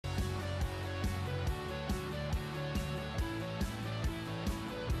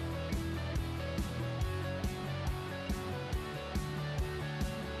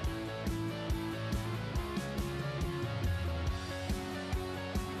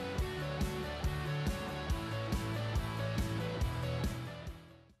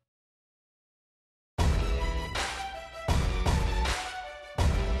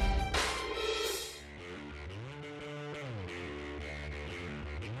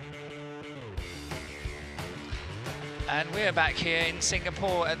And we're back here in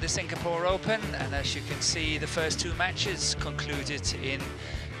Singapore at the Singapore Open, and as you can see, the first two matches concluded in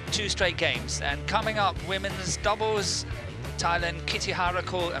 2 straight games. And coming up, women's doubles, Thailand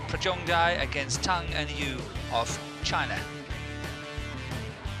KITITHARAKUL and PRAJONGJAI against Tang and Yu of China.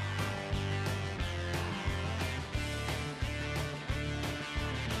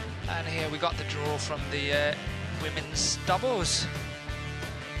 And here we got the draw from the women's doubles.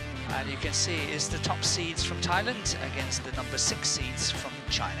 And you can see is the top seeds from Thailand against the number 6 seeds from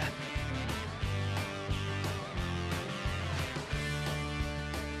China.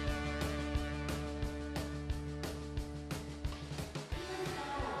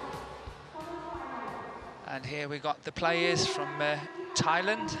 And here we got the players from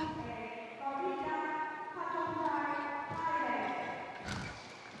Thailand.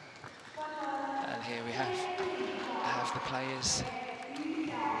 And here we have the players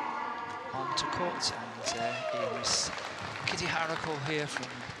onto court, and here is KITITHARAKUL here from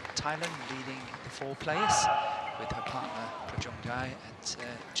Thailand leading the 4 players with her partner PRAJONGJAI at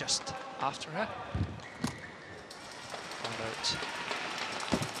just after her, followed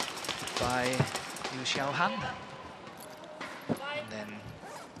by Yu Xiaohan, and then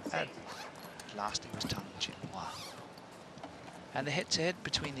at last it was Tang Jinhua. And the head-to-head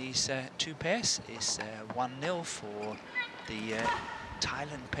between these 2 pairs is 1-0 for the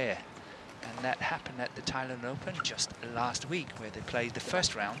Thailand pair. And that happened at the Thailand Open just last week, where they played the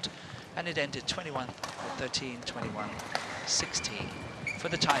first round, and it ended 21-13, 21-16 for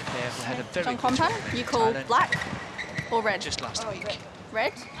the Thai pair, who had a very good tournament. You call Thailand black or red? just last week.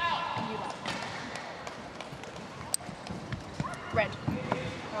 Red? Red.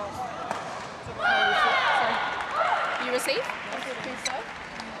 You receive?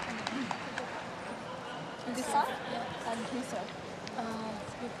 This side? And this side.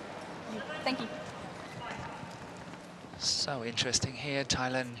 Thank you. So interesting here.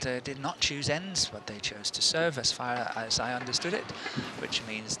 Thailand did not choose ends, but they chose to serve, as far as I understood it, which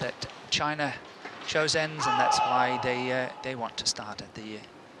means that China chose ends, and that's why they want to start at the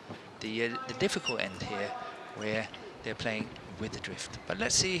difficult end here, where they're playing with the drift. But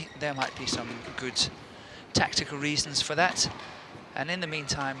let's see, there might be some good tactical reasons for that. And in the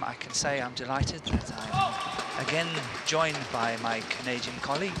meantime, I can say I'm delighted that I'm again joined by my Canadian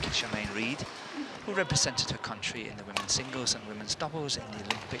colleague, Charmaine Reid, who represented her country in the women's singles and women's doubles in the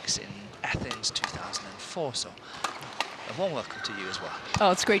Olympics in Athens 2004. So a warm welcome to you as well.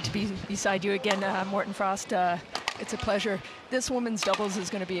 Oh, it's great to be beside you again, Morten Frost. It's a pleasure. This women's doubles is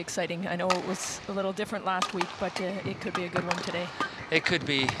going to be exciting. I know it was a little different last week, but it could be a good one today. It could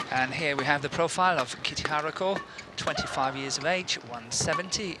be. And here we have the profile of KITITHARAKUL, 25 years of age,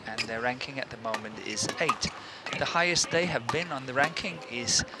 170, and their ranking at the moment is 8. The highest they have been on the ranking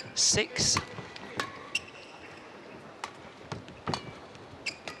is 6.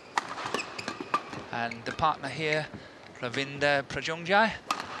 And the partner here, Ravinda PRAJONGJAI,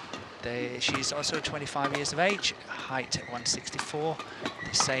 she's also 25 years of age, height at 164.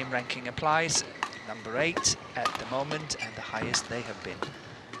 The same ranking applies, number 8 at the moment, and the highest they have been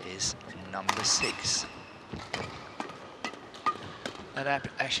is number 6. That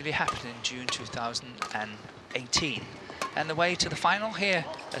actually happened in June 2018. And the way to the final here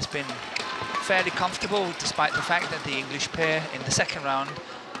has been fairly comfortable, despite the fact that the English pair in the second round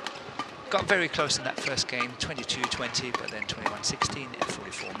got very close in that first game, 22-20, but then 21-16 in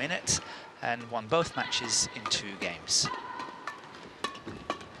 44 minutes, and won both matches in 2 games.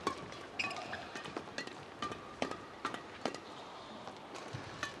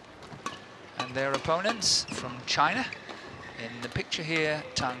 And their opponents from China, in the picture here,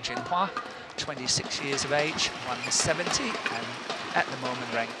 Tang Jinhua, 26 years of age, 170, and at the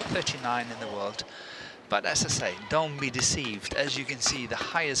moment ranked 39 in the world. But as I say, don't be deceived. As you can see, the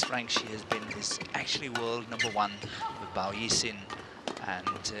highest rank she has been is actually world number 1 with Bao Yisin, and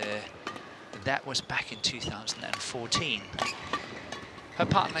that was back in 2014. Her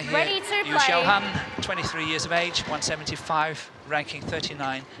partner here, Yu Xiaohan, 23 years of age, 175, ranking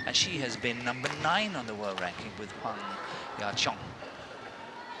 39, and she has been number 9 on the world ranking with Huang Yachong.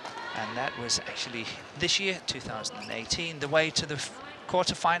 And that was actually this year, 2018. The way to the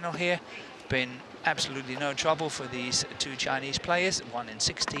quarter-final here, been absolutely no trouble for these 2 Chinese players, 1 in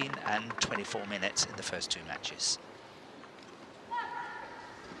 16 and 24 minutes in the first 2 matches.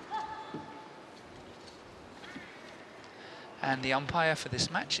 And the umpire for this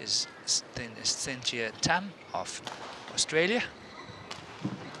match is Cynthia Tam of Australia.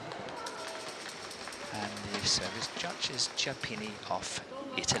 And the service judge is Giappini of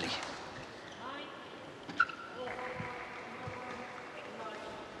Italy.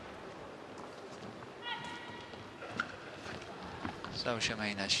 So,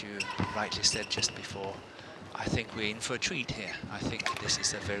 Charmaine, as you rightly said just before, I think we're in for a treat here. I think this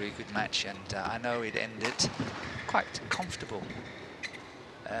is a very good match, and I know it ended quite comfortable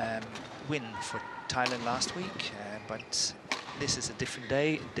win for Thailand last week, but this is a different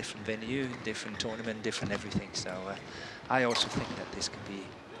day, different venue, different tournament, different everything. So I also think that this could be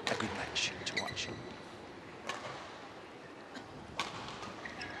a good match to watch.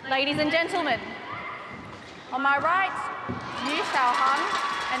 Ladies and gentlemen, on my right, Yu Xiaohan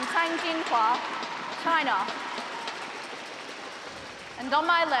and Tang Jinhua, China. And on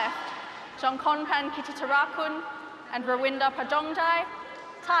my left, Jongkonpan Kititarakul and Rawinda PRAJONGJAI,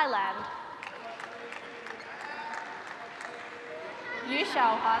 Thailand. Yu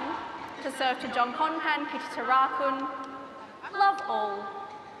Xiaohan to serve to Jongkonpan Kititarakul. Love all.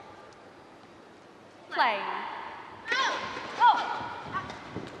 Play.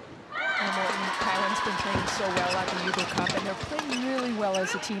 Thailand's been playing so well at the Yugo Cup, and they're playing really well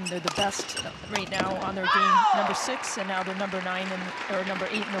as a team. They're the best right now on their game, number 6, and now they're number 9 or number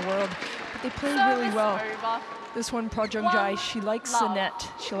 8 in the world. But they play really well. This one, PRAJONGJAI, she likes the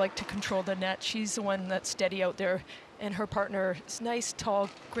net. She likes to control the net. She's the one that's steady out there, and her partner is nice, tall,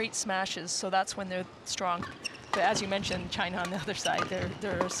 great smashes. So that's when they're strong. But as you mentioned, China on the other side,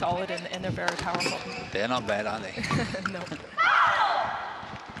 they're solid and they're very powerful. They're not bad, are they? No.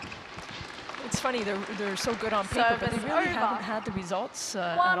 It's funny, they're so good on paper, but they really haven't had the results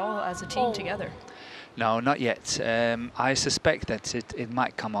at all as a team together. No, not yet. I suspect that it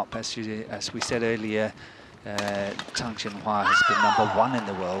might come up. As we said earlier, Tang Jinhua has been number 1 in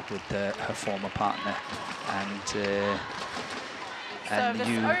the world with her former partner, and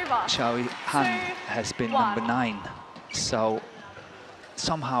Yu Xiaohan has been number 9. So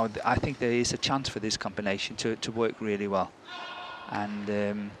somehow I think there is a chance for this combination to work really well.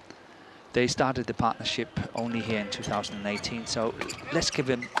 And they started the partnership only here in 2018, so let's give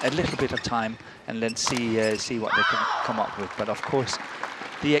them a little bit of time and let's see what they can come up with. But of course,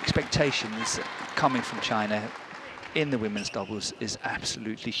 the expectations coming from China in the women's doubles is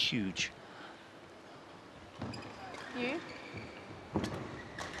absolutely huge. You.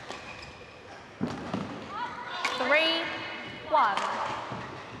 3-1.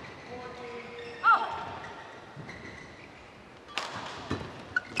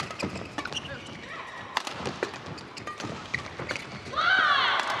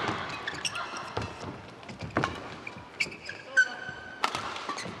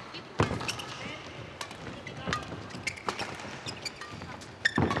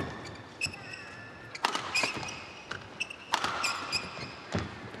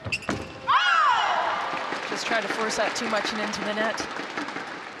 Try to force that too much and into the net.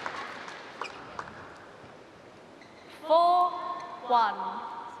 4-1.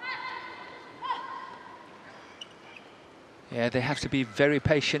 Yeah, they have to be very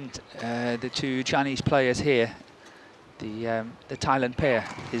patient. The two Chinese players here, the Thailand pair,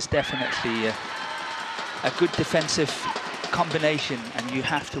 is definitely a good defensive combination, and you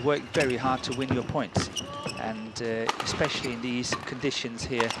have to work very hard to win your points. And especially in these conditions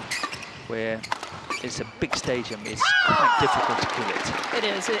here, where it's a big stadium, it's quite difficult to kill it. It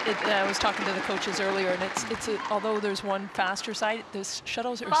is. I was talking to the coaches earlier, and although there's one faster side, the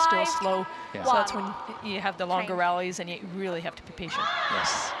shuttles are still slow. Yeah. So that's when you have the longer rallies, and you really have to be patient.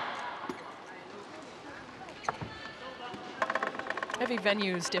 Yes. Every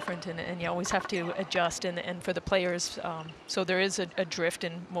venue is different, and you always have to adjust. And for the players, so there is a drift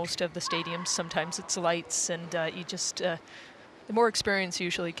in most of the stadiums. Sometimes it's lights, and you just the more experience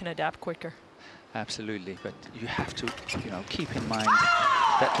usually can adapt quicker. Absolutely, but you have to, keep in mind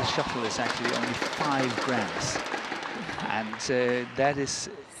that the shuttle is actually only 5 grams, and that is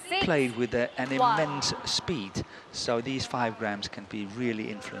played with an immense speed. So these 5 grams can be really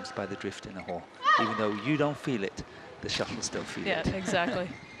influenced by the drift in the hole. Even though you don't feel it, the shuttle still feels it. Yeah, exactly.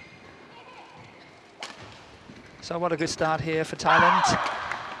 So what a good start here for Thailand.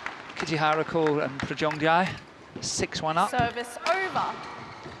 KITITHARAKUL and PRAJONGJAI, 6-1 up. Service over.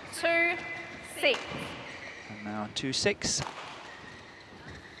 2-6. And now 2-6.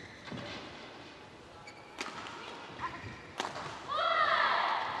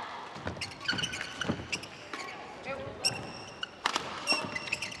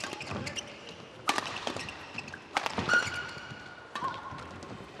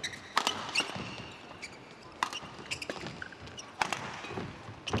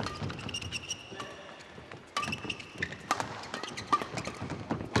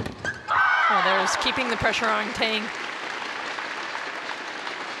 Keeping the pressure on Tang.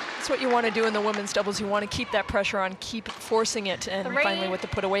 That's what you want to do in the women's doubles. You want to keep that pressure on, keep forcing it, and finally with the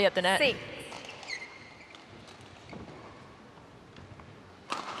put away at the net. 6.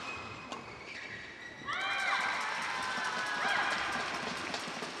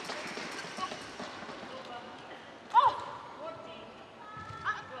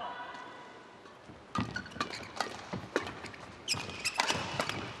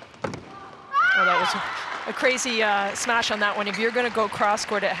 was a crazy smash on that one. If you're going to go cross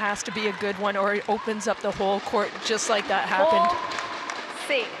court, it has to be a good one, or it opens up the whole court, just like that happened.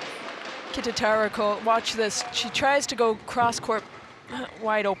 4-6. KITITHARAKUL, watch this. She tries to go cross court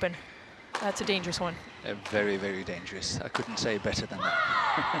wide open. That's a dangerous one. Very, very dangerous. I couldn't say better than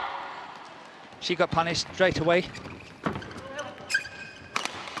that. She got punished straight away.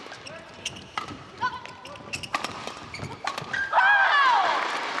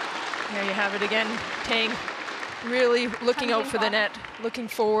 There you have it again. Tang really looking out for the net, looking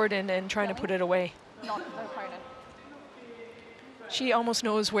forward and trying to put it away. Not the opponent. She almost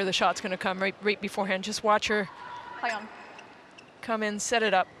knows where the shot's going to come right beforehand. Just watch her Play on. come in, set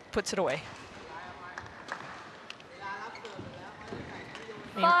it up, puts it away.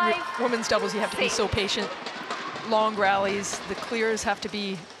 I mean, women's doubles, you have to be so patient. Long rallies, the clears have to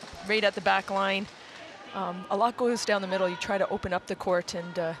be right at the back line. A lot goes down the middle. You try to open up the court,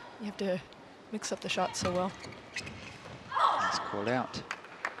 and you have to mix up the shots so well. That's called out.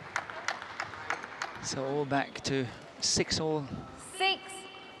 So all back to 6-all.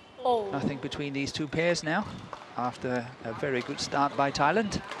 6-all. Nothing between these two pairs now, after a very good start by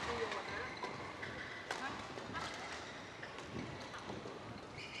Thailand.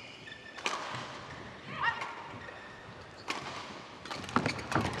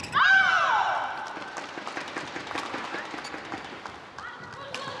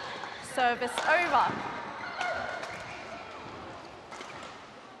 Service over.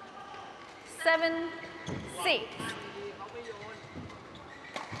 7-6.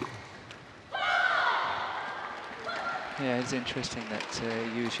 Yeah, it's interesting that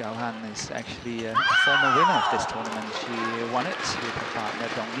Yu Xiaohan is actually a former winner of this tournament. She won it with her partner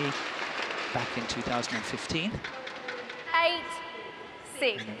Dong Yi back in 2015.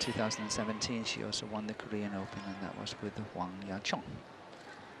 8-6. And in 2017, she also won the Korean Open, and that was with Wang Yachong.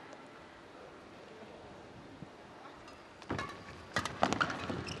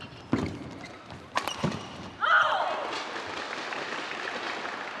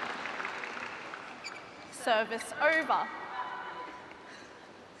 Service over.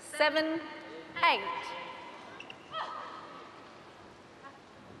 7-8.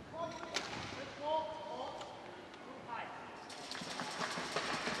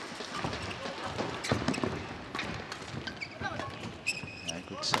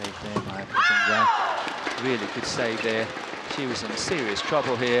 Good save there by PRAJONGJAI. Really good save there. She was in serious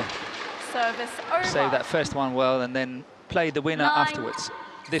trouble here. Service over. Saved that first one well, and then played the winner 9, afterwards.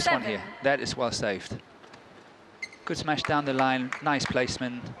 This 7. one here, that is well saved. Good smash down the line, nice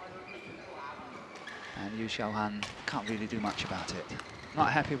placement. And Yu Xiaohan can't really do much about it.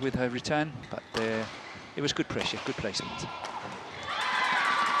 Not happy with her return, but it was good pressure, good placement.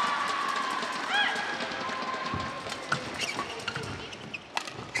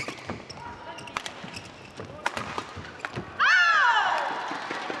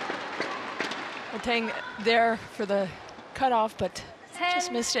 Tang there for the cutoff, but 10,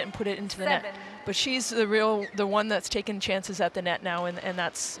 just missed it and put it into the 7. net. But she's the one that's taking chances at the net now, and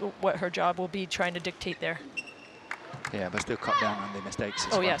that's what her job will be, trying to dictate there. Yeah, but still cut down on the mistakes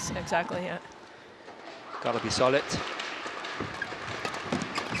as well. Oh yes, exactly, yeah. Gotta be solid.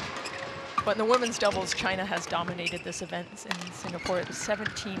 But in the women's doubles, China has dominated this event in Singapore.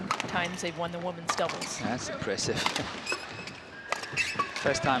 17 times they've won the women's doubles. That's impressive.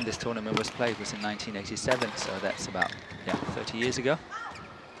 First time this tournament was played was in 1987, so that's about 30 years ago.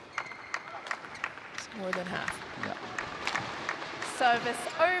 It's more than half. Yeah. Service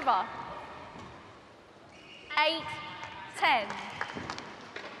over. 8-10.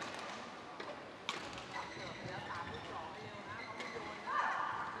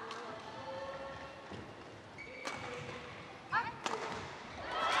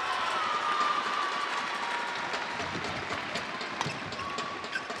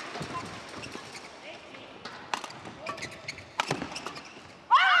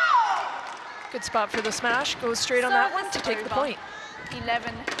 Good spot for the smash. Goes straight on that one to take the point.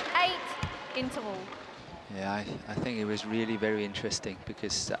 11-8 interval. Yeah, I think it was really very interesting,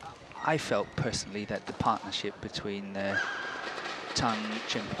 because I felt personally that the partnership between Tang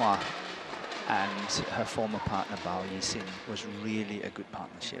Jinhua and her former partner Bao Yixin was really a good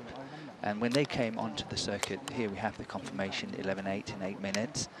partnership. And when they came onto the circuit, here we have the confirmation, 11-8 in 8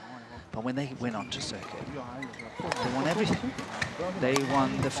 minutes. But when they went onto circuit, they won everything. They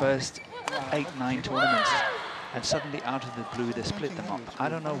won the first 8-9 tournaments, and suddenly out of the blue they split them up. I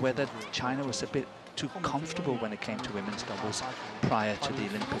don't know whether China was a bit too comfortable when it came to women's doubles prior to the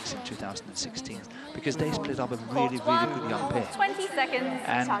Olympics in 2016, because they split up a really, really good young pair. 20 seconds.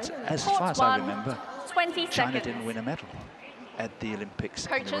 And as far as I remember, 20 China seconds. didn't win a medal. at the Olympics.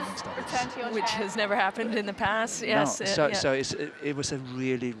 Coaches, return to your Which chair. has never happened in the past. Yes. No, so it was a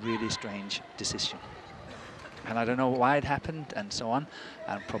really, really strange decision. And I don't know why it happened and so on.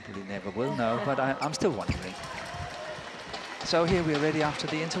 And probably never will know, but I'm still wondering. So here we are ready after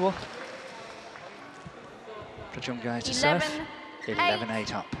the interval. PRAJONGJAI to serve.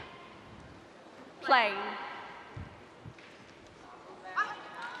 11-8 up. Play.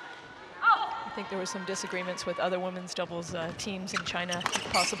 I think there were some disagreements with other women's doubles teams in China,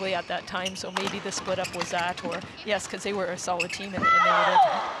 possibly at that time. So maybe the split up was that, or yes, because they were a solid team and they would have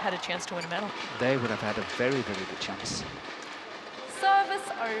had a chance to win a medal. They would have had a very, very good chance. Service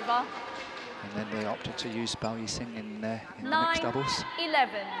over. And then they opted to use Bao Yixing in the mixed doubles.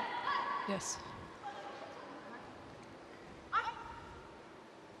 9-11. Yes.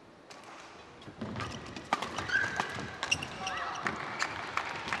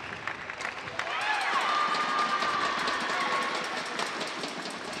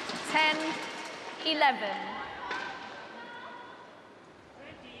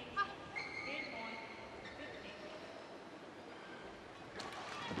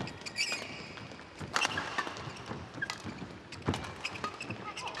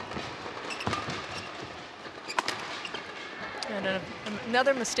 And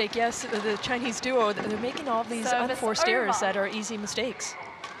another mistake, yes, the Chinese duo, they're making all these unforced errors that are easy mistakes.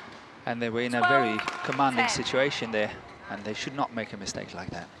 And they were in a very commanding situation there, and they should not make a mistake like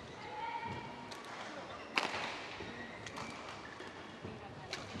that.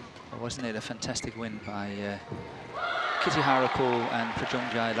 Wasn't it a fantastic win by KITITHARAKUL and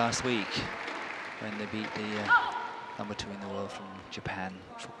PRAJONGJAI last week when they beat the #2 in the world from Japan,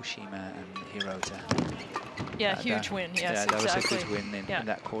 Fukushima and Hirota. Yeah, huge win, yes, yeah, that exactly. was a good win in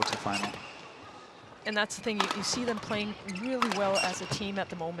that quarterfinal. And that's the thing, you see them playing really well as a team at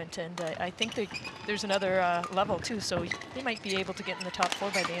the moment, and I think there's another level too, so they might be able to get in the top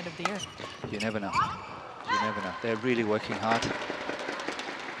 4 by the end of the year. You never know. You never know. They're really working hard.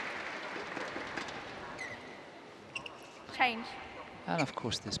 Change. And of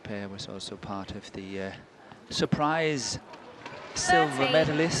course this pair was also part of the surprise silver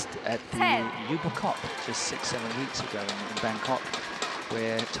medalist at the Uber Cup just 6-7 weeks ago in Bangkok,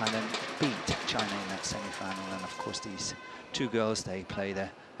 where Thailand beat China in that semi-final. And of course these two girls, they played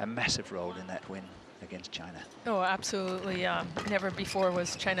a massive role in that win against China. Oh, absolutely. Never before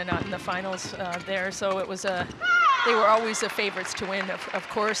was China not in the finals there, so it was they were always the favorites to win, of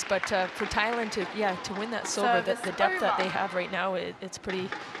course, but for Thailand to win that silver, the depth that they have right now, it's pretty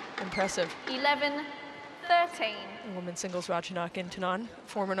impressive. 11-13. Women's singles, Rajanak and Tanan,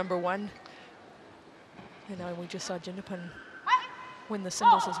 former #1. And now we just saw Jindapan win the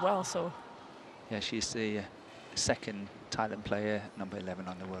singles as well, so. Yeah, she's the second Thailand player, #11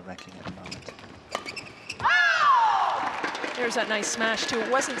 on the world ranking at the moment. There's that nice smash too.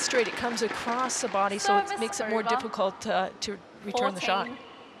 It wasn't straight, it comes across the body, so it makes it more difficult to return the shot.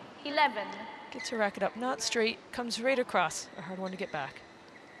 11. Gets her racket up, not straight, comes right across. A hard one to get back.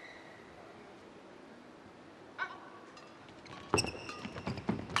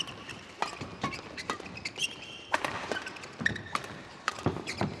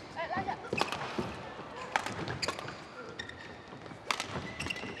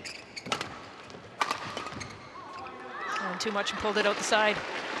 Too much and pulled it out the side.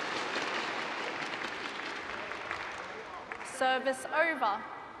 Service over.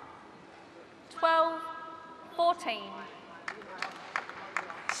 12-14.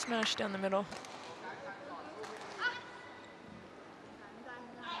 Smash down the middle.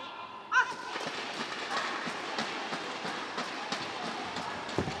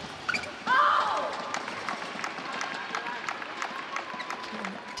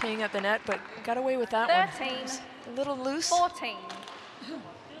 Tang at the net, but got away with that 13. one. A little loose. 14.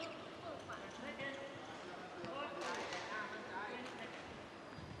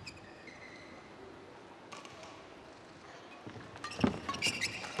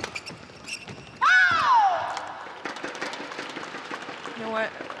 You know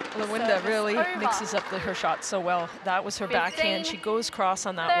what? Lawinda really mixes up her shot so well. That was her backhand. She goes cross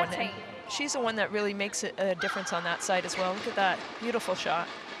on that 13. one. And she's the one that really makes a difference on that side as well. Look at that beautiful shot.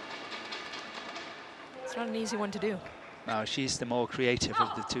 It's not an easy one to do. No, she's the more creative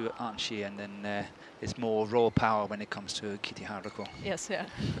of the two, aren't she? And then it's more raw power when it comes to KITITHARAKUL. Yes, yeah.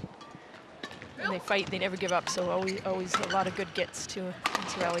 And they fight, they never give up, so always a lot of good gets to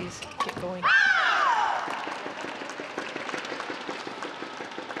once rallies get going.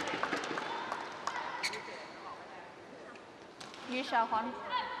 Yu Xiaohan.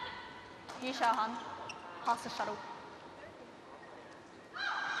 Yu Xiaohan. Pass the shuttle.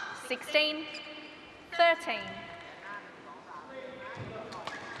 16-13.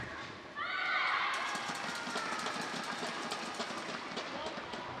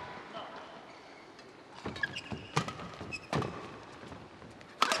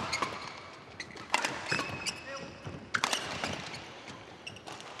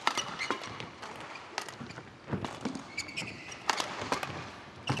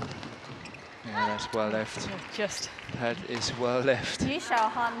 well left. Just. That is well left. Yu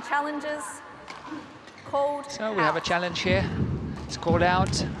Xiaohan challenges. Called So we have a challenge here. It's called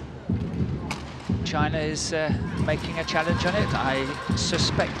out. China is making a challenge on it. I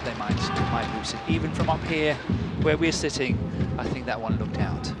suspect they might lose it. Even from up here, where we're sitting, I think that one looked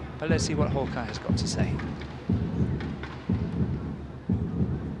out. But let's see what Hawkeye has got to say.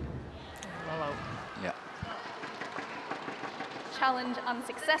 Yeah. Challenge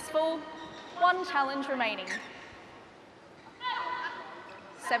unsuccessful. One challenge remaining.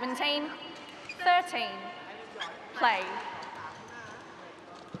 17, 13. Play.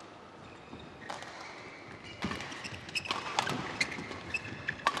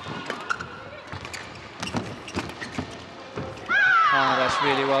 Ah, that's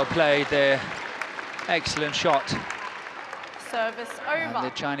really well played there. Excellent shot. Service over. And the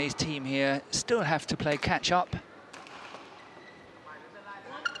Chinese team here still have to play catch up.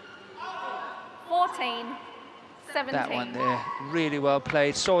 14, 17. That one there, really well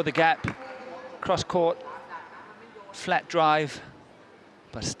played. Saw the gap, cross court, flat drive,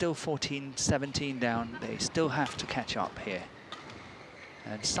 but still 14-17 down. They still have to catch up here.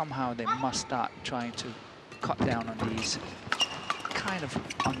 And somehow they must start trying to cut down on these kind of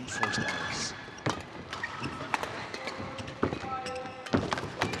unforced errors.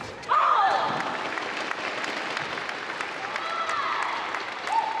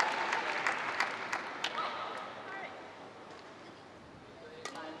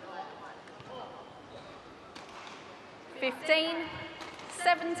 Fifteen,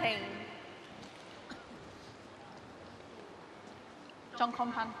 17. John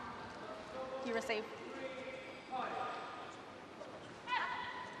Compan, you receive.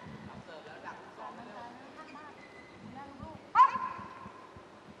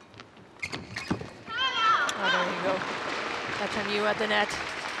 Oh, there you go. That's on you at the net.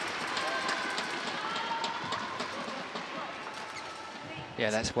 Yeah,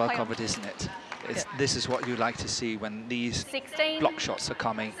 that's well covered, isn't it? This is what you like to see when these 16, block shots are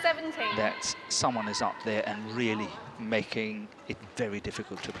coming, 17. that someone is up there and really making it very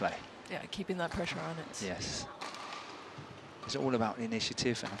difficult to play. Yeah, keeping that pressure on it. Yes. It's all about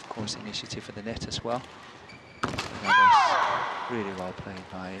initiative, and of course initiative for the net as well. That was really well played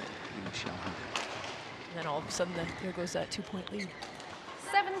by Yu Xiaohan. And then all of a sudden, there goes that 2-point lead.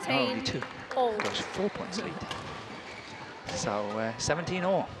 17. Only two. All. Goes 4 points lead. So 17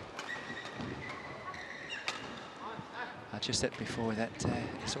 all. I just said before that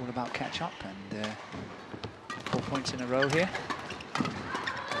it's all about catch up, and 4 points in a row here.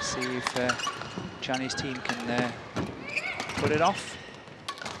 Let's see if Chinese team can put it off.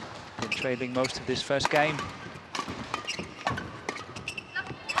 Been trailing most of this first game.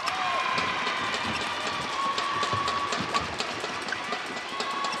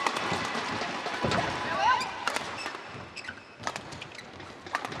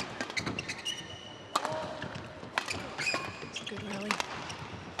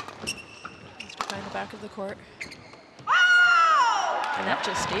 Of the court. And that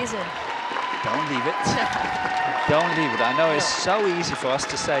just stays in. Don't leave it. Don't leave it. I know it's so easy for us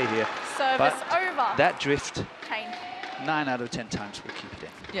to say here. Service but over. That drift, Change. 9 out of 10 times we'll keep it in.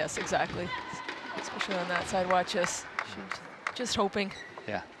 Yes, exactly. Especially on that side. Watch us. Just hoping.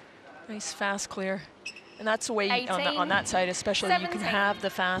 Yeah. Nice, fast clear. And that's the way 18, on that side, especially 17. you can have the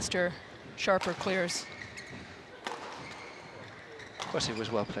faster, sharper clears. Of course, it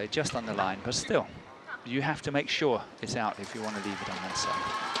was well played, just on the line, but still. You have to make sure it's out if you want to leave it on that side.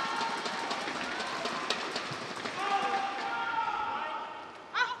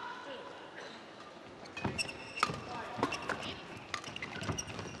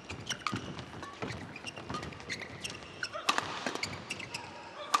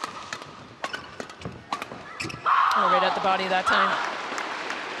 Oh, right at the body that time.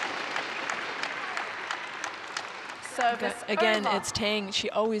 Again, over. it's Tang. She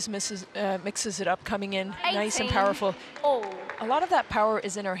always mixes it up, coming in 18, nice and powerful. all. A lot of that power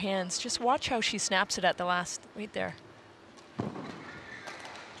is in her hands. Just watch how she snaps it at the last, right there.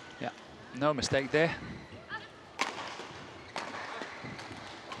 Yeah, no mistake there.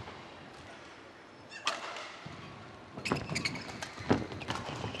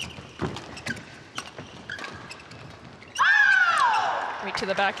 Right to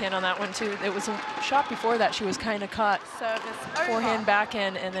the backhand on that one too. It was a shot before that she was kind of caught. Service over. Forehand,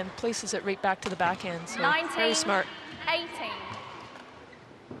 backhand, and then places it right back to the backhand. So 19, very smart. 18.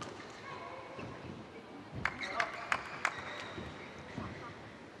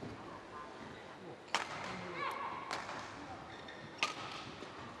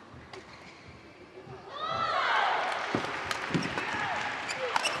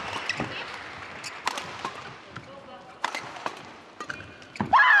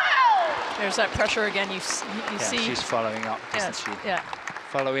 There's that pressure again. You see. She's following up, isn't she? Yeah.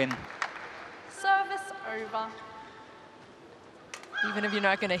 Follow in. Service over. Even if you're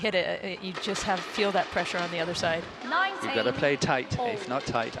not going to hit it, you just feel that pressure on the other side. 19. You've got to play tight. All. If not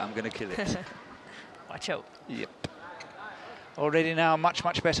tight, I'm going to kill it. Watch out. Yep. Already now much,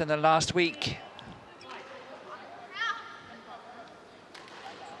 much better than last week,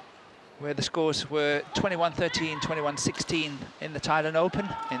 where the scores were 21-13, 21-16 in the Thailand Open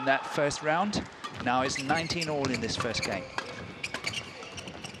in that first round. Now it's 19-all in this first game.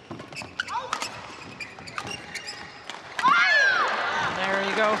 There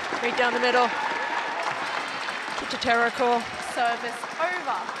you go, right down the middle. KITITHARAKUL. Service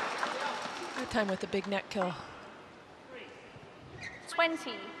over. Good time with the big net kill.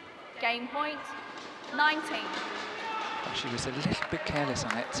 20. Game point. 19. She was a little bit careless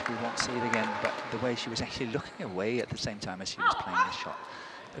on it. We won't see it again, but the way she was actually looking away at the same time as she was playing the shot.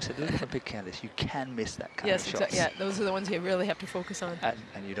 It was a little bit careless. You can miss that kind of shots. Yes, exactly. Yeah, those are the ones you really have to focus on.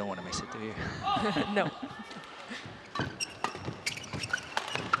 And you don't want to miss it, do you? No.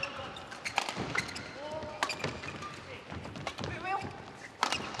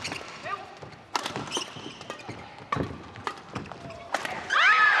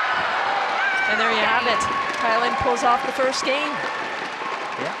 And there you have it. Thailand pulls off the first game.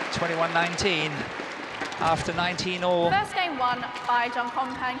 Yeah, 21-19 after 19-all. First game won by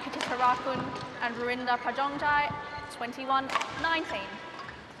Jongkompan KITITHARAKUL and PRAJONGJAI, 21-19.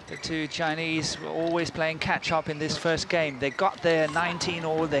 The two Chinese were always playing catch-up in this first game. They got their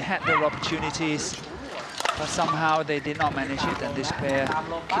 19-all, they had their opportunities, but somehow they did not manage it, and this pair,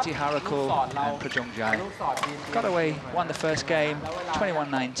 KITITHARAKUL and PRAJONGJAI, got away, won the first game,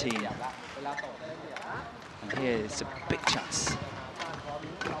 21-19. And here is a big chance.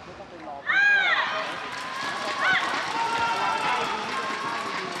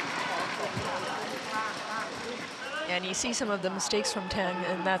 And you see some of the mistakes from Tang,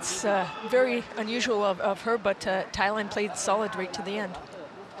 and that's very unusual of her, but Thailand played solid right to the end.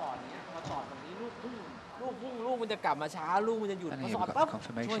 And here we've got the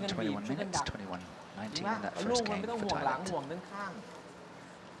confirmation, 21 minutes, 21-19 in that first game for Thailand.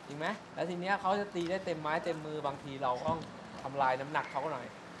 จริงไหมแล้วทีเนี้ยเขาจะตีได้เต็มไม้เต็มมือบางทีเราต้องทำลายน้ำหนักเขาหน่อย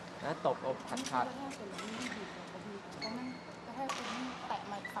นะตบขัด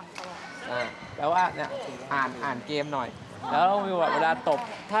แปลว่าเนี่ยอ่านเกมหน่อยแล้วเวลาตบ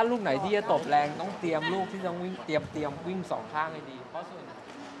ถ้าลูกไหนที่จะตบแรงต้องเตรียมลูกที่ต้องวิ่งเตรียมวิ่งสองข้างให้ดีเพราะส่วน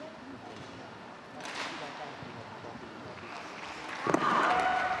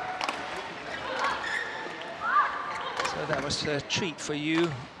So that was a treat for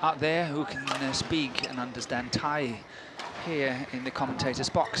you out there who can speak and understand Thai here in the commentator's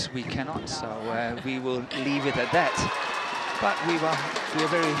box. We cannot, so we will leave it at that. But we are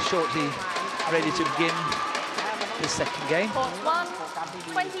very shortly ready to begin the second game. Court 1,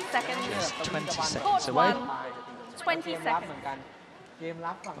 20 seconds. Just 20 seconds Court away. 1, 20 seconds.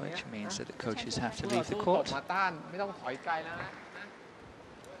 Which means that the coaches have to leave the court.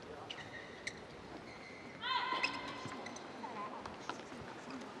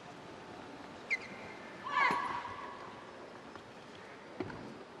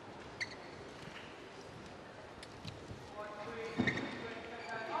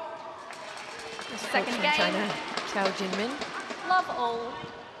 Second game. China, Cao Jinmin. Love all.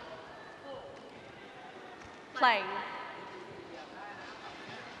 Play.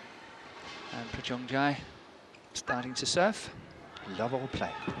 And PRAJONGJAI starting to serve. Love all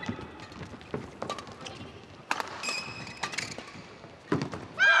play.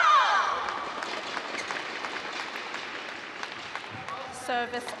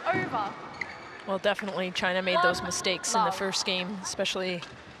 Service over. Well, definitely China made those mistakes in the first game, especially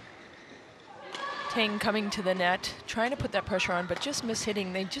Tang coming to the net, trying to put that pressure on, but just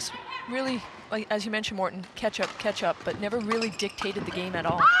mishitting. They just really, like as you mentioned, Morten, catch up, but never really dictated the game at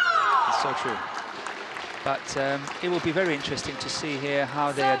all. It's so true. But it will be very interesting to see here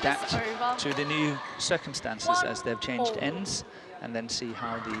how they adapt to the new circumstances as they've changed ends, and then see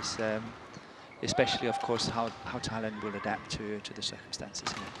how these, especially of course, how Thailand will adapt to the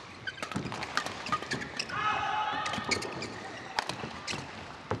circumstances here.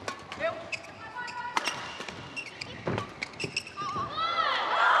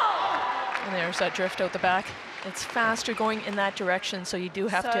 And there's that drift out the back. It's faster going in that direction, so you do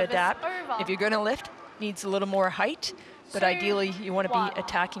have to adapt. If you're going to lift, needs a little more height, but ideally you want to be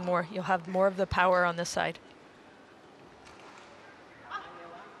attacking more. You'll have more of the power on this side.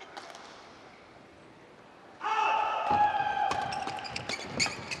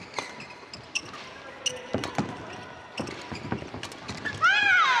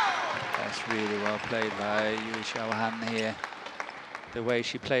 Really well played by Yu Xiaohan here. The way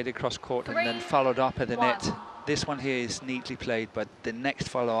she played across court and then followed up at the net. This one here is neatly played, but the next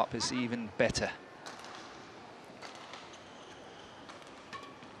follow-up is even better.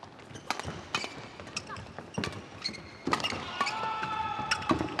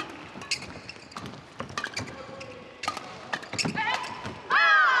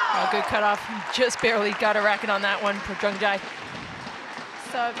 Good cutoff. Just barely got a racket on that one for PRAJONGJAI.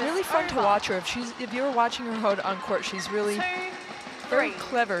 Really fun to watch her. If you're watching her on court, she's really very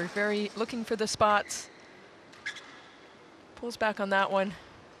clever, very looking for the spots. Pulls back on that one.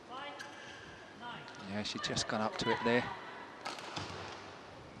 Yeah, she just got up to it there.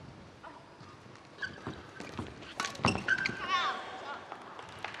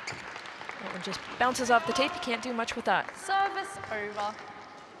 That one just bounces off the tape. You can't do much with that. Service over.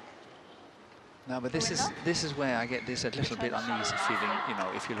 No, but this is where I get this a little bit uneasy feeling, you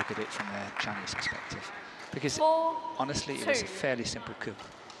know, if you look at it from a Chinese perspective. Because honestly, it was a fairly simple coup.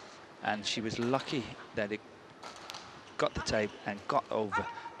 And she was lucky that it got the tape and got over,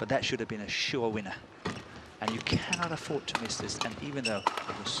 but that should have been a sure winner. And you cannot afford to miss this, and even though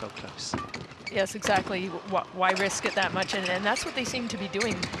it was so close. Yes, exactly. Why risk it that much? And that's what they seem to be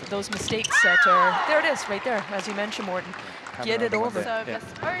doing, those mistakes that are... There it is, right there, as you mentioned, Morten. Get it over. Service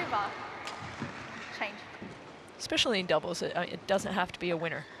over. Change. Especially in doubles, it doesn't have to be a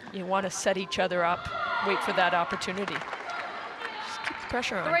winner. You want to set each other up, wait for that opportunity. Just keep the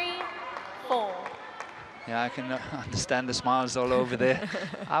pressure on. 3-4. Yeah, I can understand the smiles all over there.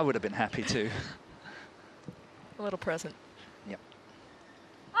 I would have been happy too. A little present. Yep.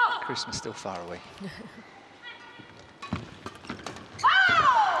 Christmas still far away.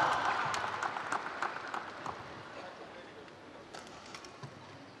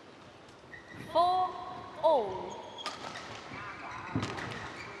 4-all.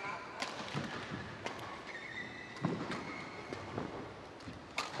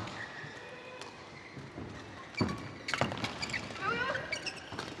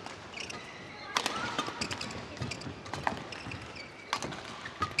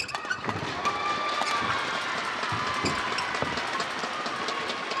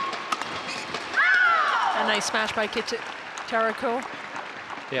 Nice smash by KITITHARAKUL.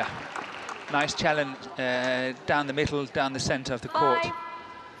 Yeah, nice challenge down the middle, down the center of the court.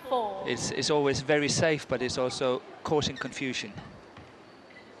 5-4. It's always very safe, but it's also causing confusion.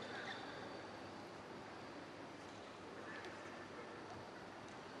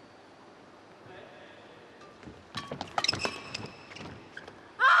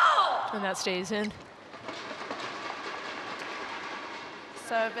 And that stays in.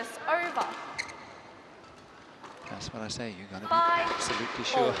 Service over. That's what I say, you got to be absolutely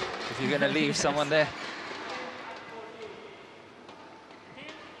sure if you're going to leave someone there.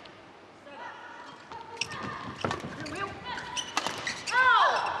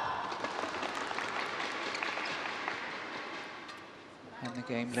 And the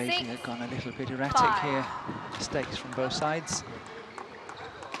game lately had gone a little bit erratic here. Mistakes from both sides.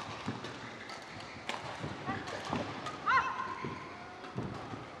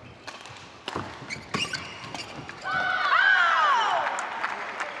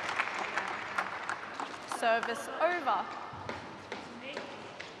 Service over.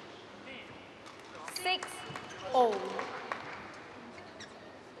 6-all.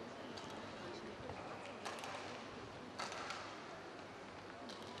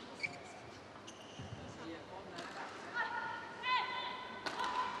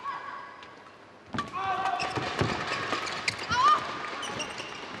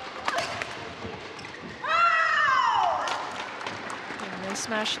 Nice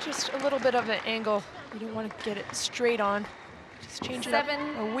smash, just a little bit of an angle. You don't want to get it straight on. Just change it up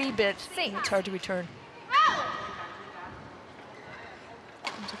a wee bit. It's hard to return.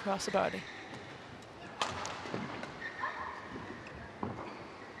 Comes across the body.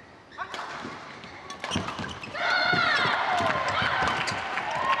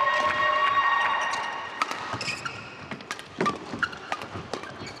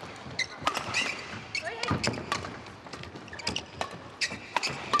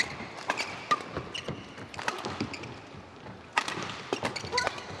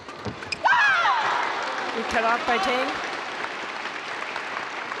 Cut off by Tang.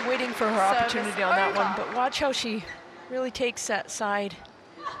 Waiting for her opportunity on that one, but watch how she really takes that side.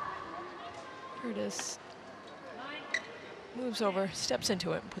 Here it is. Moves over, steps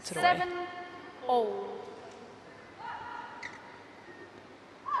into it, and puts it away. 7-all.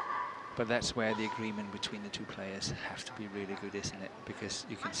 But that's where the agreement between the two players have to be really good, isn't it? Because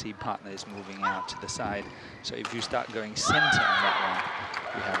you can see partner is moving out to the side. So if you start going center on that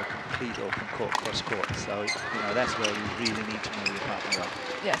one, you have a complete open court, cross court. So, you know, that's where you really need to know your partner well.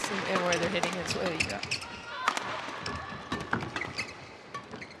 Yes, and where they're hitting as well. Yeah.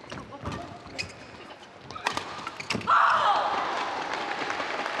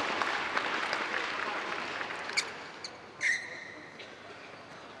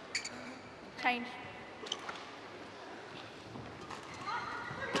 Change.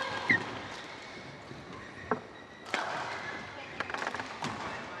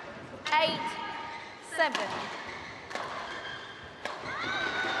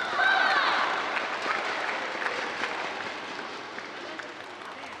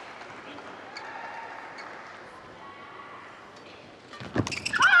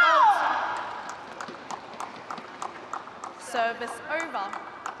 Service over.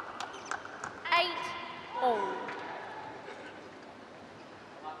 8-all.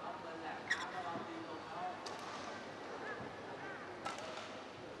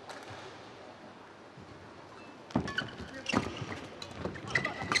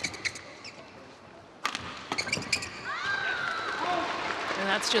 And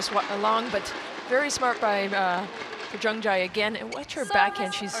that's just long, but very smart by PRAJONGJAI again. And watch her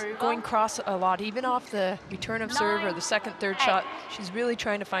backhand. She's going cross a lot, even off the return of serve or the second, third shot. She's really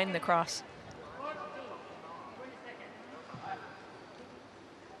trying to find the cross.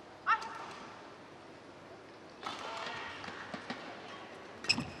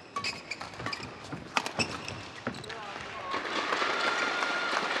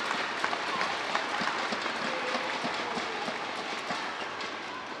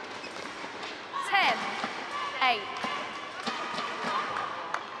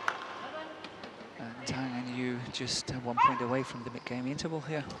 Just 1 point away from the mid-game interval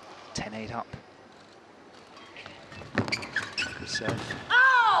here. 10-8 up. Good serve.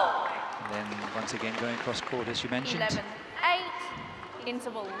 Oh! And then once again going cross court, as you mentioned. 11-8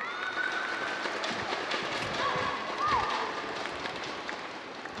 interval.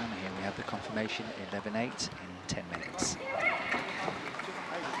 And here we have the confirmation, 11-8 in 10 minutes.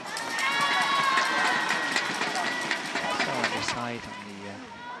 So on the side, on the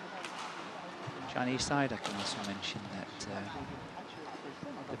Chinese side, I can also mention that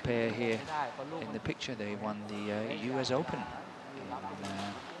the pair here in the picture, they won the US Open in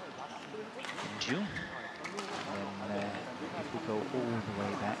June. And if we go all the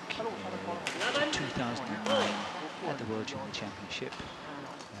way back to 2009 at the World Junior Championship,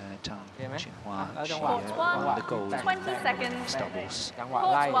 Tang Jinhua, she won the gold 20 seconds. doubles.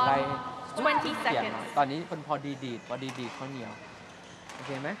 20 seconds. ตอนนี้เป็นพอดีดีดเขาเหนียว โอเ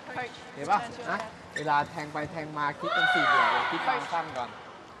คไหมเห็นป่ะนะเวลาแทงไปแทงมาคิดเป็นสี่เหลี่ยมคิดบางสั้นก่อน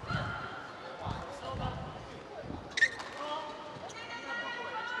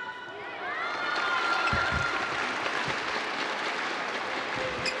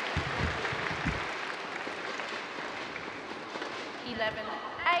 11-8.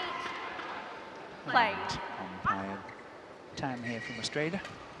 Play. Umpire Tang here from Australia.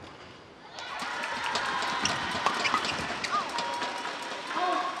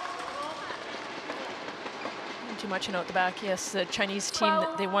 Too much out the back. Yes, the Chinese team,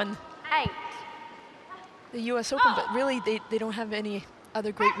 they won 8. the US Open, but really they don't have any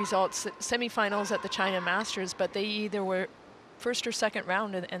other great results. Semifinals at the China Masters, but they either were first or second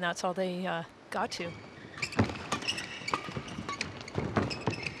round, and that's all they got to.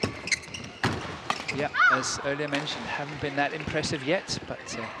 Yeah, as earlier mentioned, haven't been that impressive yet,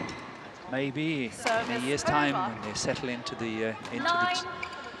 but maybe in a year's time when they settle into the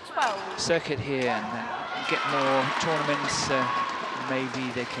circuit here and get more tournaments,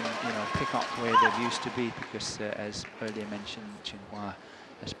 maybe they can, you know, pick up where they've used to be, because as earlier mentioned, Jinhua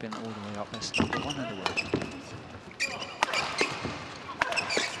has been all the way up as #1 in the world.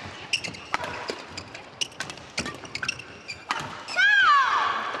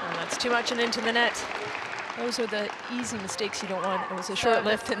 And that's too much and into the net. Those are the easy mistakes you don't want. It was a short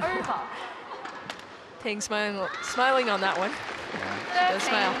lift, and Tang smiling on that one. Yeah. She does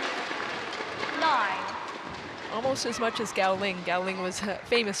smile. 9. Almost as much as Gao Ling. Gao Ling was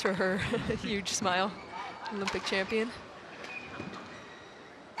famous for her huge smile. Olympic champion.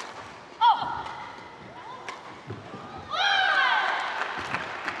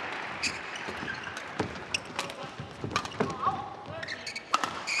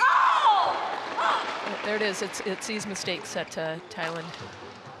 There it is. It's these mistakes that Thailand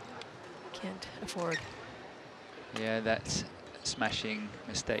can't afford. Yeah, that's a smashing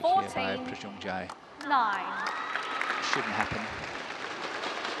mistake here by PRAJONGJAI. 9. Shouldn't happen,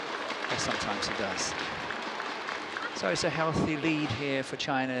 but sometimes it does. So it's a healthy lead here for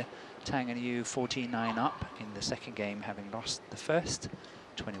China. Tang and Yu 14-9 up in the second game, having lost the first,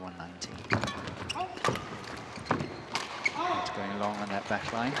 21-19. It's going long on that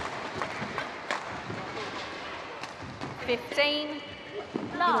back line. 15.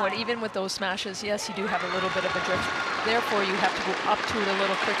 You know what, even with those smashes, yes, you do have a little bit of a drift. Therefore, you have to go up to it a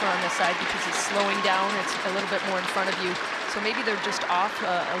little quicker on the side because it's slowing down. It's a little bit more in front of you. So maybe they're just off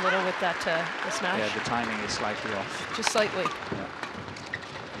a little with that the smash. Yeah, the timing is slightly off. Just slightly. Yeah.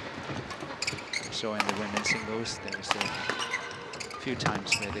 So in the women's singles, there was a few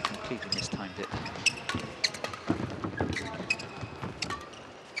times where they completely mistimed it.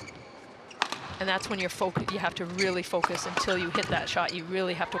 And that's when you're you have to really focus until you hit that shot. You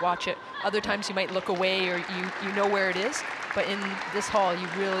really have to watch it. Other times you might look away or you know where it is, but in this hall you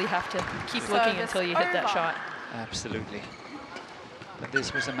really have to keep looking until you hit that shot. Absolutely. But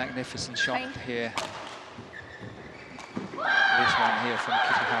this was a magnificent shot here. This one here from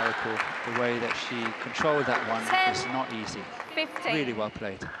KITITHARAKUL. The way that she controlled that one was not easy. 15. Really well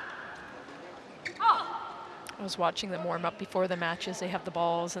played. I was watching them warm up before the matches. They have the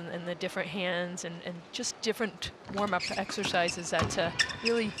balls and the different hands and just different warm up exercises that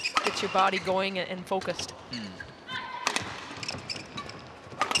really gets your body going and focused.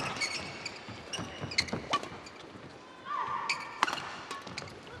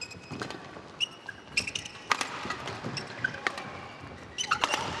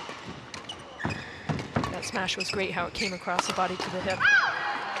 That smash was great, how it came across the body to the hip.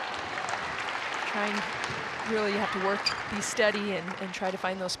 Really, you have to work, be steady, and try to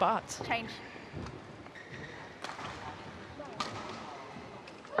find those spots. Change.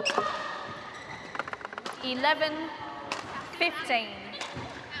 (11, 15).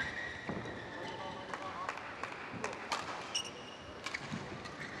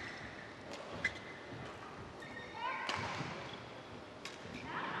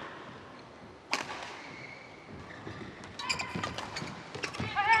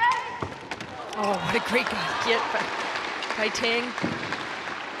 Oh, what a great get by Tang.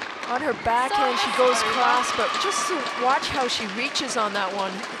 On her backhand, she goes cross, but just to watch how she reaches on that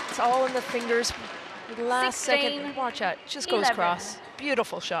one. It's all in the fingers. The last 16, second, watch that, just goes 11. cross.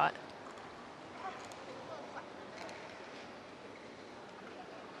 Beautiful shot.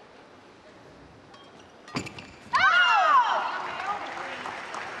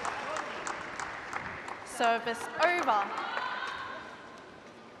 Service over.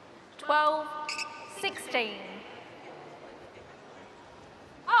 12, 16.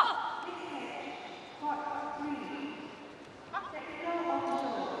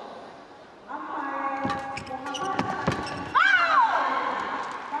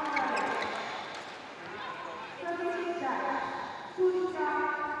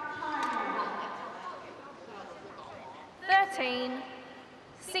 (13,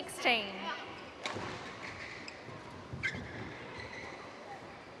 16).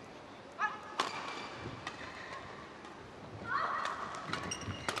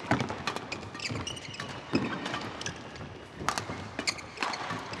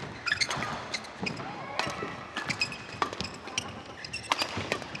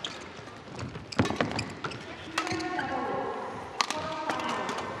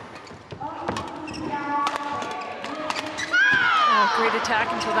 Great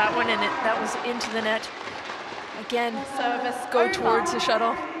attack until that one, and that was into the net. Again, Service go over. towards the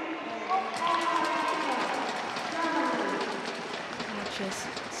shuttle. Just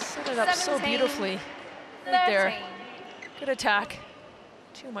set it up so 17, beautifully. Right there. 13. Good attack.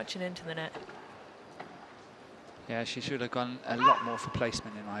 Too much and into the net. Yeah, she should have gone a lot more for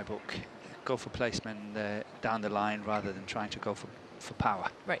placement in my book. Go for placement down the line rather than trying to go for power.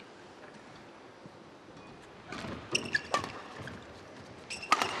 Right.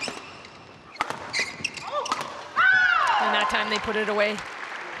 And that time they put it away.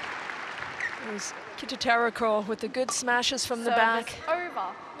 It was KITITHARAKUL with the good smashes from the back.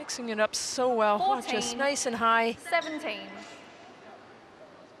 Over. Mixing it up so well. 14, Just nice and high. 17.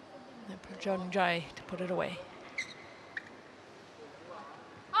 And PRAJONGJAI to put it away.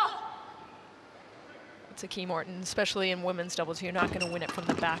 It's a key, Morton, especially in women's doubles. You're not going to win it from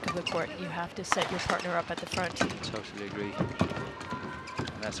the back of the court. You have to set your partner up at the front. Totally agree.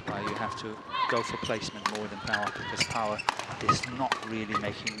 And that's why you have to go for placement more than power, because power is not really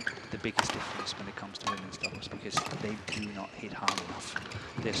making the biggest difference when it comes to women's doubles, because they do not hit hard enough.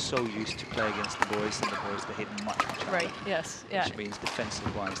 They're so used to play against the boys, and the boys, they hit much harder. Right, yes, yeah. Which means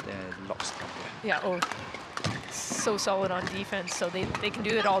defensive-wise, they're a lot stronger. Yeah, oh, so solid on defense, so they can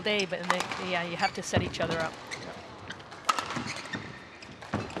do it all day, but yeah, you have to set each other up.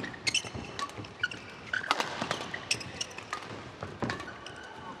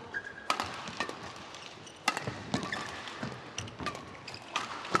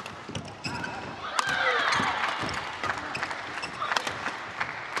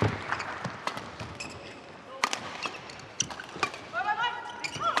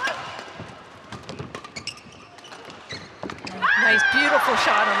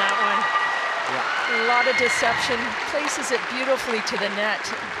 beautiful shot on that one. Yeah. A lot of deception, places it beautifully to the net.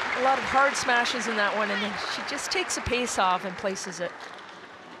 A lot of hard smashes in that one, and then she just takes the pace off and places it.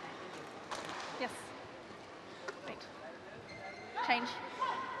 Yes. Wait. Change.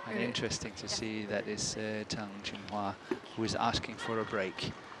 And interesting to see that is Tang Jinhua who is asking for a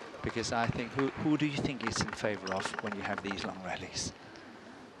break, because I think who do you think is in favour of when you have these long rallies?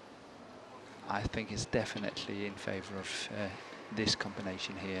 I think it's definitely in favour of this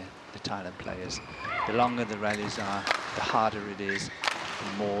combination here, the Thailand players. The longer the rallies are, the harder it is,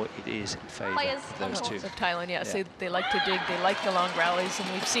 the more it is in favour of those two. Of Thailand, yes, yeah. They like to dig, they like the long rallies,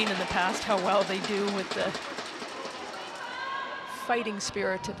 and we've seen in the past how well they do with the fighting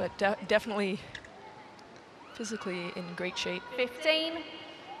spirit, but definitely physically in great shape. 15,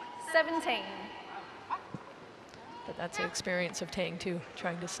 17. But that's the experience of Tang too,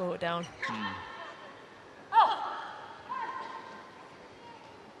 trying to slow it down.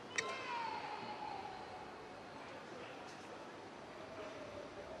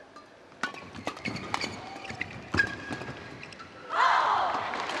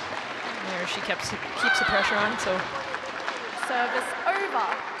 There she keeps the pressure on, so. Service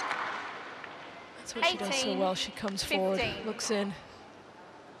over. That's what she does so well. She comes 15. forward, looks in.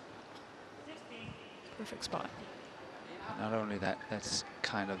 Perfect spot. Not only that, that's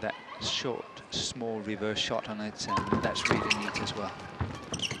kind of that short, small reverse shot on it, and that's really neat as well.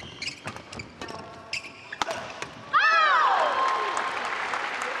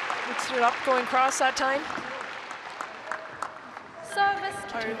 Mixed it up, going cross that time. Service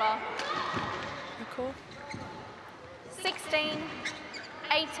over. Cool. 16,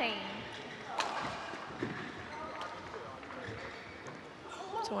 18.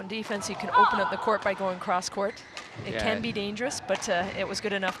 So on defense, you can open up the court by going cross court. It can be dangerous, but it was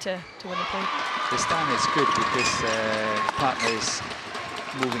good enough to win the point. This time it's good because the partner is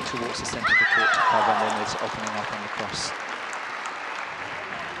moving towards the center of the court to cover, and then it's opening up on the cross.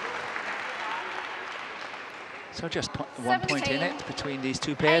 So just 1 point in it between these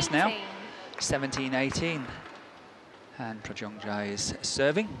two pairs 18. now. 17-18. And PRAJONGJAI is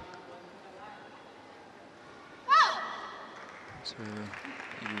serving. So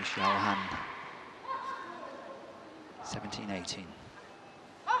Yu Xiaohan. 17-18.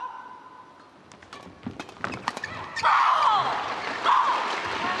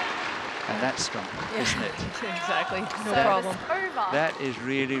 And that's strong, isn't it? Exactly, no Service problem. over. That is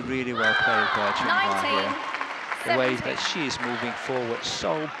really, really well played by Jinhua 19, here. The way 17. that she is moving forward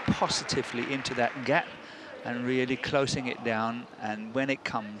so positively into that gap and really closing it down, and when it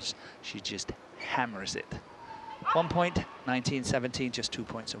comes, she just hammers it. 1 point, 19-17, just 2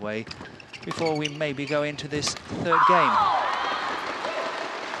 points away before we maybe go into this third game.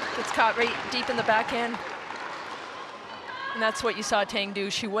 Gets caught right deep in the backhand. And that's what you saw Tang do.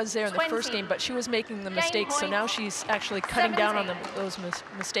 She was there in the 20. first game, but she was making the mistakes, so now she's actually cutting down on those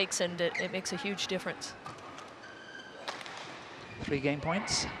mistakes, and it makes a huge difference. 3 game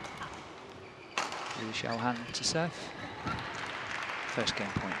points. Yu Xiaohan to serve. First game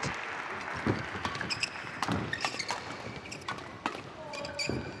point.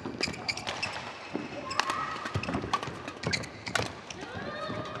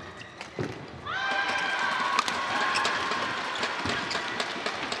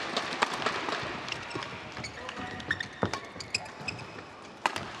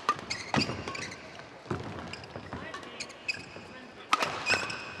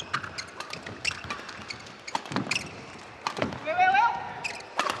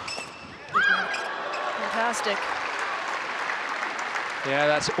 Fantastic. Yeah,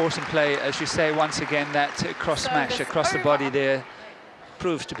 that's awesome play. As you say, once again, that cross smash across the body there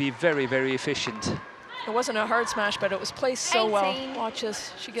proves to be very, very efficient. It wasn't a hard smash, but it was placed so well. 18, Watch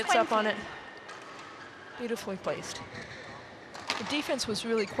this. She gets up on it. Beautifully placed. The defense was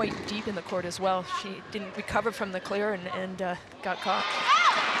really quite deep in the court as well. She didn't recover from the clear and got caught.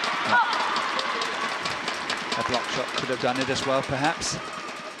 A block shot could have done it as well, perhaps.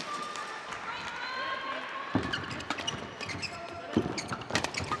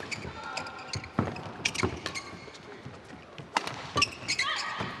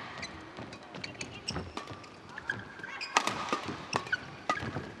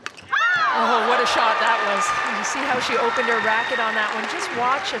 Oh, what a shot that was. You see how she opened her racket on that one. Just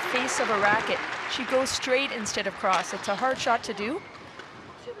watch the face of a racket. She goes straight instead of cross. It's a hard shot to do.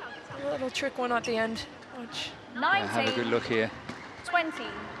 A little trick one at the end. Watch. 19, Have a good look here. 20.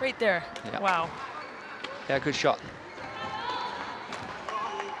 Right there. Yeah. Wow. Yeah, good shot.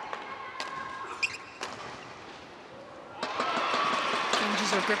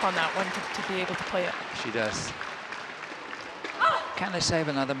 Changes her grip on that one to be able to play it. She does. Can they save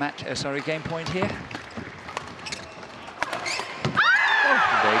another match? Sorry, game point here?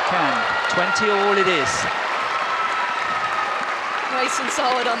 They can. 20 all it is. Nice and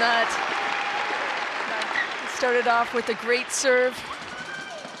solid on that. Started off with a great serve.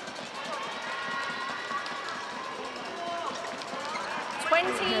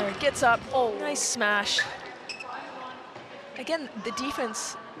 There, gets up. Oh, nice smash. Again, the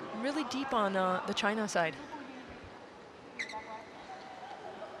defense really deep on the China side.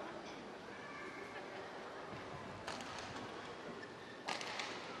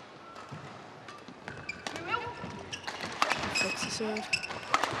 Flicks the serve.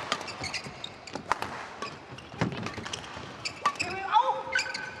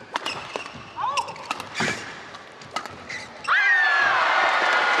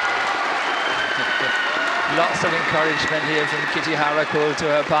 Lots of encouragement here from KITITHARAKUL to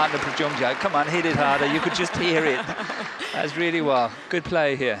her partner PRAJONGJAI. Come on, hit it harder. You could just hear it. That's really well. Good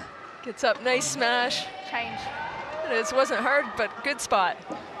play here. Gets up, nice smash. Change. It wasn't hard, but good spot.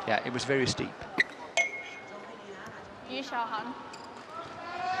 Yeah, it was very steep. Yu Xiaohan.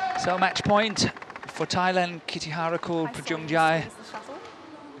 So match point for Thailand, KITITHARAKUL, PRAJONGJAI.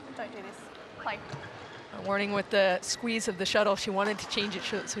 Don't do this. Play. A warning with the squeeze of the shuttle. She wanted to change it,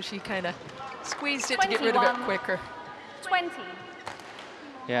 so she kind of squeezed it to get rid of it quicker. 20.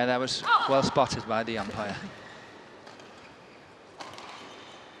 Yeah, that was well spotted by the umpire.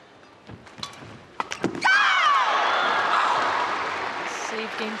 Save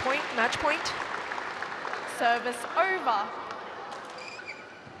game point, match point. Service over.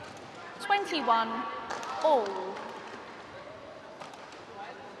 21 all.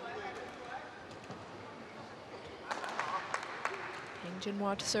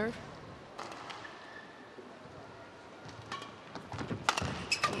 Jinhua to serve.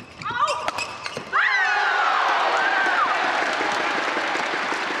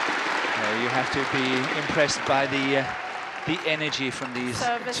 You have to be impressed by the energy from these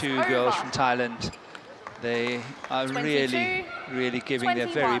two girls from Thailand. They are really giving their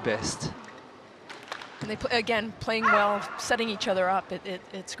very best. And they again playing well, setting each other up.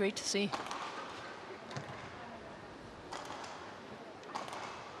 It's great to see.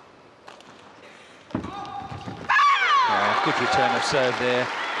 Good return of serve there.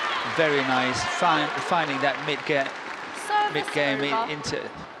 Very nice. Finding that mid-game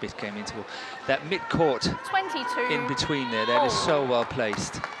interval. That mid-court 22 in between there. That is so well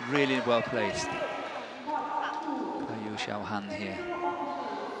placed. Really well placed. Yu Xiaohan here.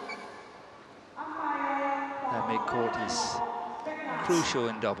 That mid-court is crucial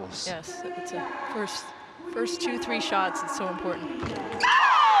in doubles. Yes, it's a first 2-3 shots. It's so important.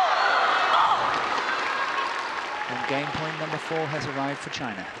 And game point number 4 has arrived for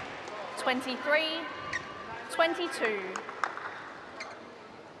China. 23, 22.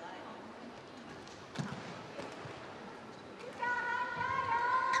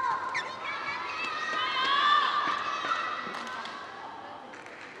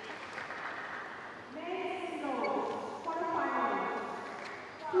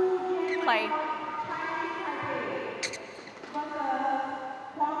 Play.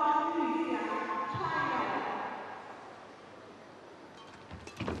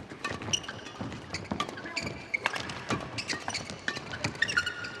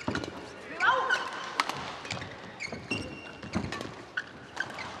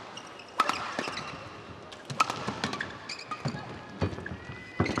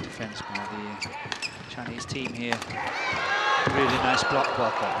 Defense by the Chinese team here. Really nice block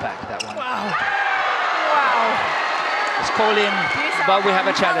back, that one. Wow. Wow. It's called in, but we have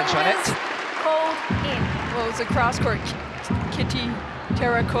a challenge on it. Called in. Well, it was a cross-court.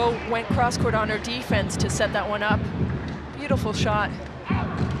 KITITHARAKUL went cross-court on her defense to set that one up. Beautiful shot.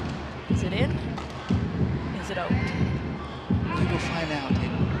 Is it in? Is it out? We will find out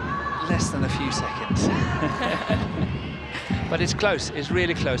in less than a few seconds. But it's close, it's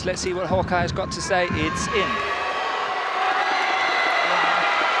really close. Let's see what Hawkeye's got to say. It's in.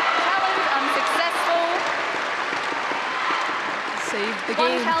 Challenge unsuccessful. Save the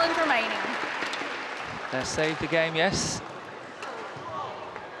One game. challenge remaining. That saved the game, yes.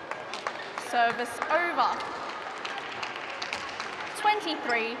 Service over.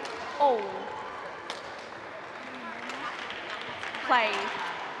 23 all. Play.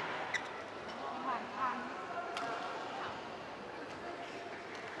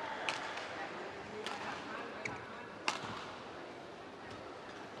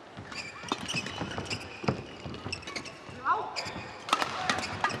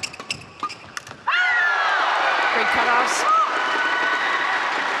 Great cutoffs.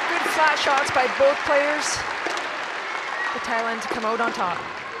 Good flat shots by both players. The Thailand to come out on top.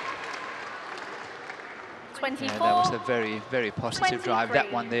 24. Yeah, that was a very, very positive drive. That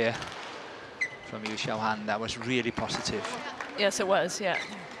 23. one there from Yu Xiaohan, that was really positive. Yes, it was, yeah.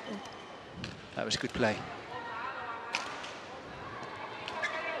 That was good play.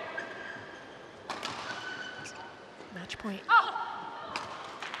 Match point.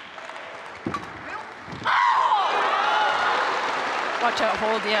 Watch out,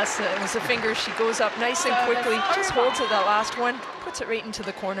 hold, yes, it was the fingers. She goes up nice and quickly, just holds it that last one, puts it right into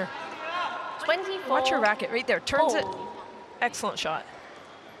the corner. 24. Watch her racket right there, turns it. Oh. Excellent shot.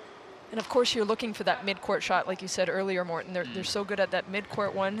 And of course, you're looking for that mid-court shot, like you said earlier, Morten. They're so good at that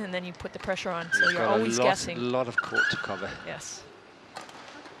mid-court one, and then you put the pressure on, so you're always guessing. A lot of court to cover. Yes.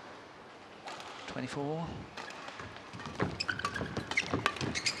 24.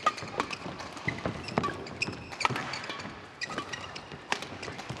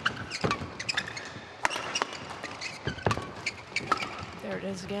 There it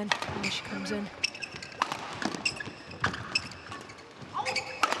is again, and she comes in.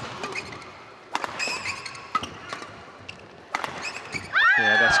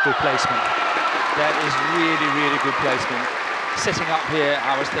 Yeah, that's good placement. That is really, really good placement. Sitting up here,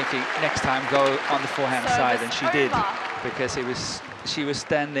 I was thinking next time go on the forehand side, and she did, because she was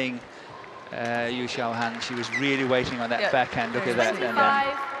standing, Yu Xiaohan. She was really waiting on that backhand. Look at that, and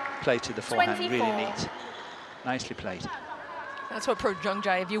then played to the forehand. 24. Really neat, nicely played. That's what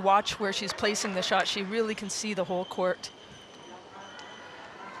PRAJONGJAI, if you watch where she's placing the shot, she really can see the whole court.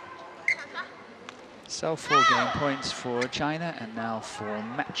 So 4 game points for China, and now 4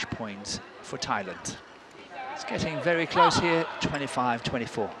 match points for Thailand. It's getting very close here,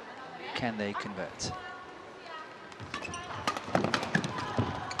 25-24. Can they convert?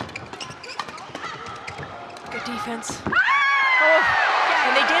 Good defense. Oh,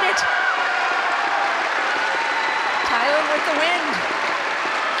 and they did it. Thailand with the win.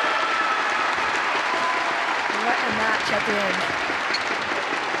 What a match at the end.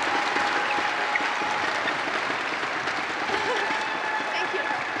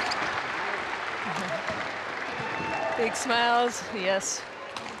 Big smiles, yes.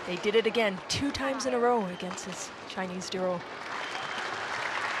 They did it again, 2 times in a row against this Chinese duo.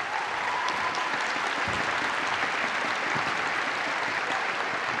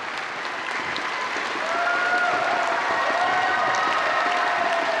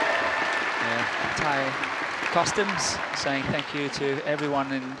 Yeah, Thai Customs saying thank you to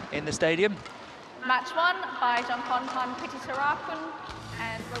everyone in the stadium. Match won by Jongkonpan KITITHARAKUL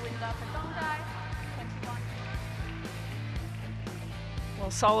and Rawinda PRAJONGJAI. 21. Well,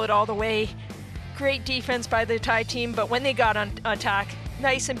 solid all the way. Great defense by the Thai team, but when they got on attack,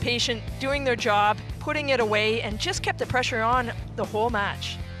 nice and patient, doing their job, putting it away, and just kept the pressure on the whole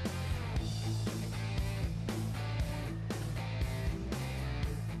match.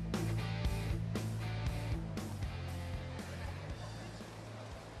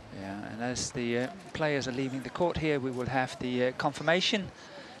 Yeah, and as the players are leaving the court here, we will have the confirmation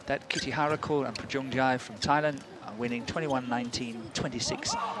that KITITHARAKUL and PRAJONGJAI from Thailand are winning 21-19,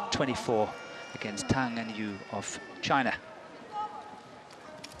 26-24 against Tang and Yu of China.